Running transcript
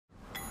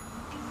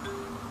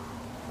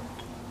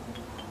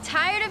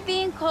Tired of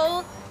being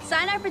cold?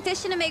 Sign our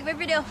petition to make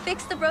Riverdale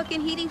fix the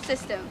broken heating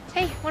system.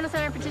 Hey, want to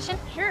sign our petition?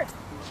 Sure.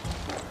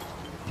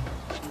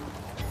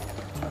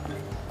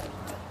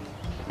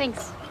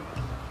 Thanks.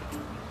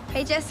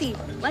 Hey, Jesse,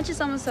 lunch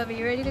is almost over.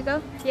 You ready to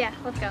go? Yeah,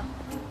 let's go.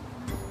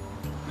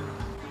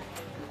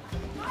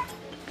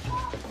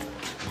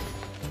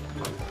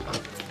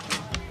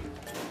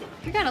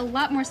 You got a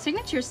lot more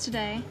signatures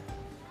today.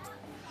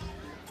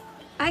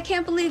 I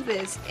can't believe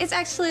this. It's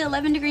actually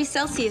 11 degrees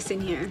Celsius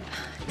in here.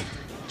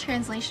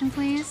 Translation,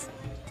 please.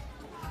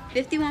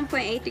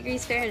 51.8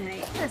 degrees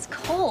Fahrenheit. That's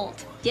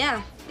cold.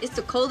 Yeah, it's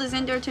the coldest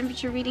indoor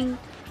temperature reading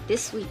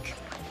this week.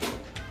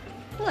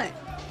 What?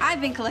 I've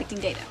been collecting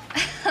data.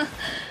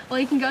 Well,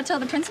 you can go tell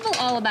the principal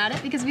all about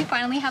it because we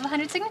finally have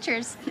 100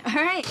 signatures. All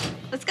right,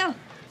 let's go.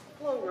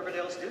 Hello,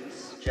 Riverdale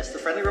students. Just a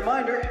friendly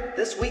reminder,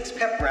 this week's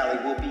pep rally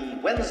will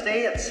be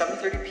Wednesday at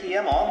 7:30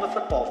 p.m. on the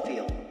football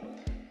field.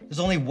 There's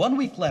only 1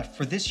 week left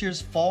for this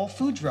year's fall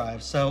food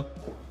drive, so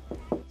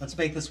let's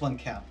make this one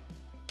count.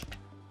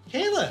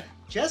 Kayla,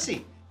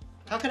 Jesse,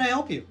 how can I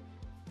help you?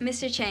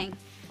 Mr. Chang,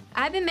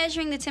 I've been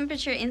measuring the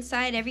temperature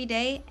inside every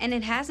day, and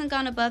it hasn't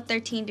gone above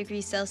 13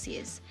 degrees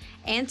Celsius.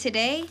 And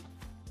today,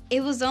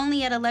 it was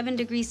only at 11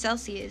 degrees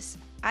Celsius.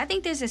 I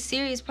think there's a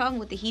serious problem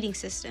with the heating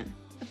system.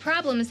 The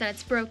problem is that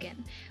it's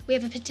broken. We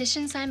have a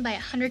petition signed by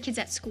 100 kids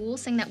at school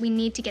saying that we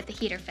need to get the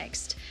heater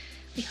fixed.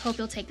 We hope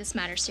you'll take this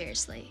matter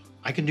seriously.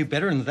 I can do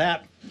better than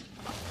that.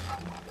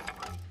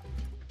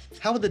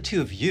 How would the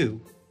two of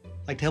you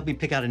like to help me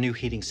pick out a new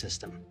heating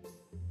system?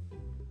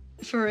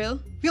 For real?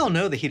 We all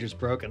know the heater's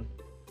broken.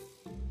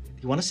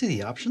 You want to see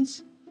the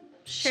options?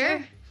 Sure.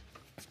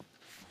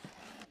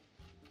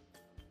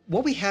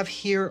 What we have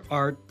here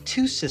are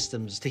two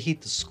systems to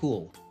heat the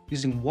school,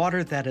 using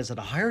water that is at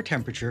a higher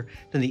temperature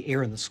than the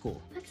air in the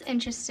school. That's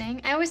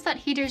interesting. I always thought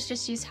heaters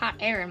just used hot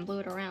air and blew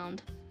it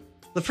around.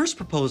 The first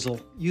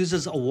proposal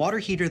uses a water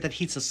heater that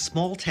heats a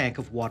small tank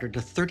of water to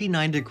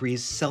 39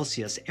 degrees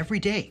Celsius every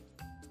day.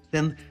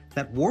 Then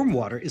that warm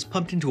water is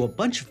pumped into a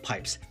bunch of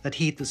pipes that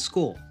heat the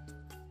school.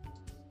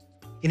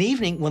 In the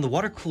evening, when the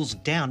water cools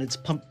down, it's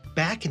pumped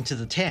back into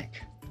the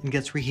tank and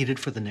gets reheated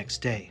for the next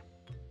day.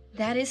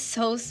 That is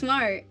so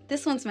smart.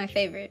 This one's my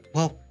favorite.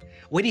 Well,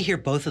 wait to hear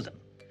both of them.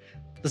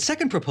 The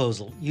second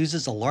proposal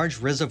uses a large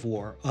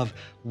reservoir of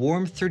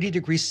warm 30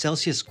 degrees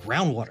Celsius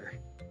groundwater.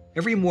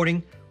 Every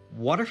morning,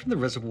 water from the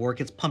reservoir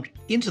gets pumped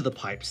into the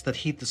pipes that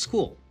heat the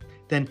school.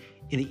 Then,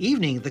 in the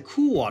evening, the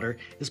cool water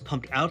is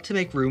pumped out to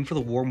make room for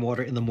the warm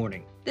water in the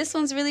morning. This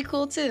one's really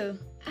cool, too.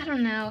 I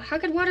don't know. How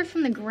could water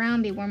from the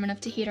ground be warm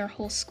enough to heat our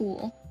whole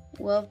school?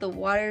 Well, if the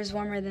water is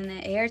warmer than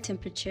the air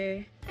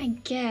temperature. I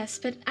guess,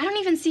 but I don't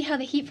even see how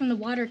the heat from the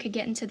water could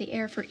get into the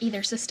air for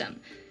either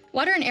system.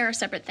 Water and air are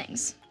separate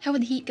things. How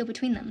would the heat go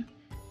between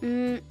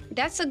them?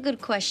 That's a good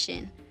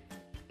question.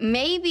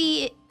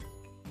 Maybe...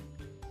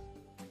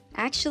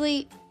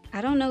 Actually,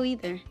 I don't know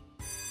either.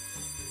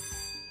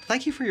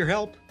 Thank you for your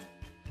help.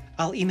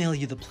 I'll email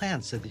you the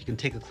plan so that you can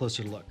take a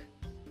closer look.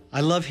 I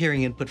love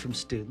hearing input from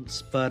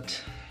students,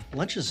 but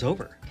lunch is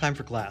over. Time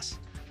for class.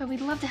 But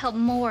we'd love to help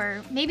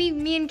more. Maybe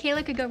me and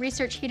Kayla could go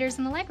research heaters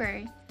in the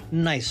library.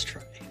 Nice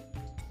try.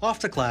 Off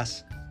to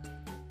class.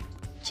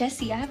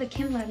 Jesse, I have a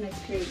chem lab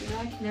next period. You know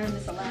I can never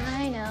miss a lab.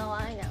 I know.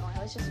 I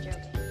was just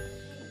joking.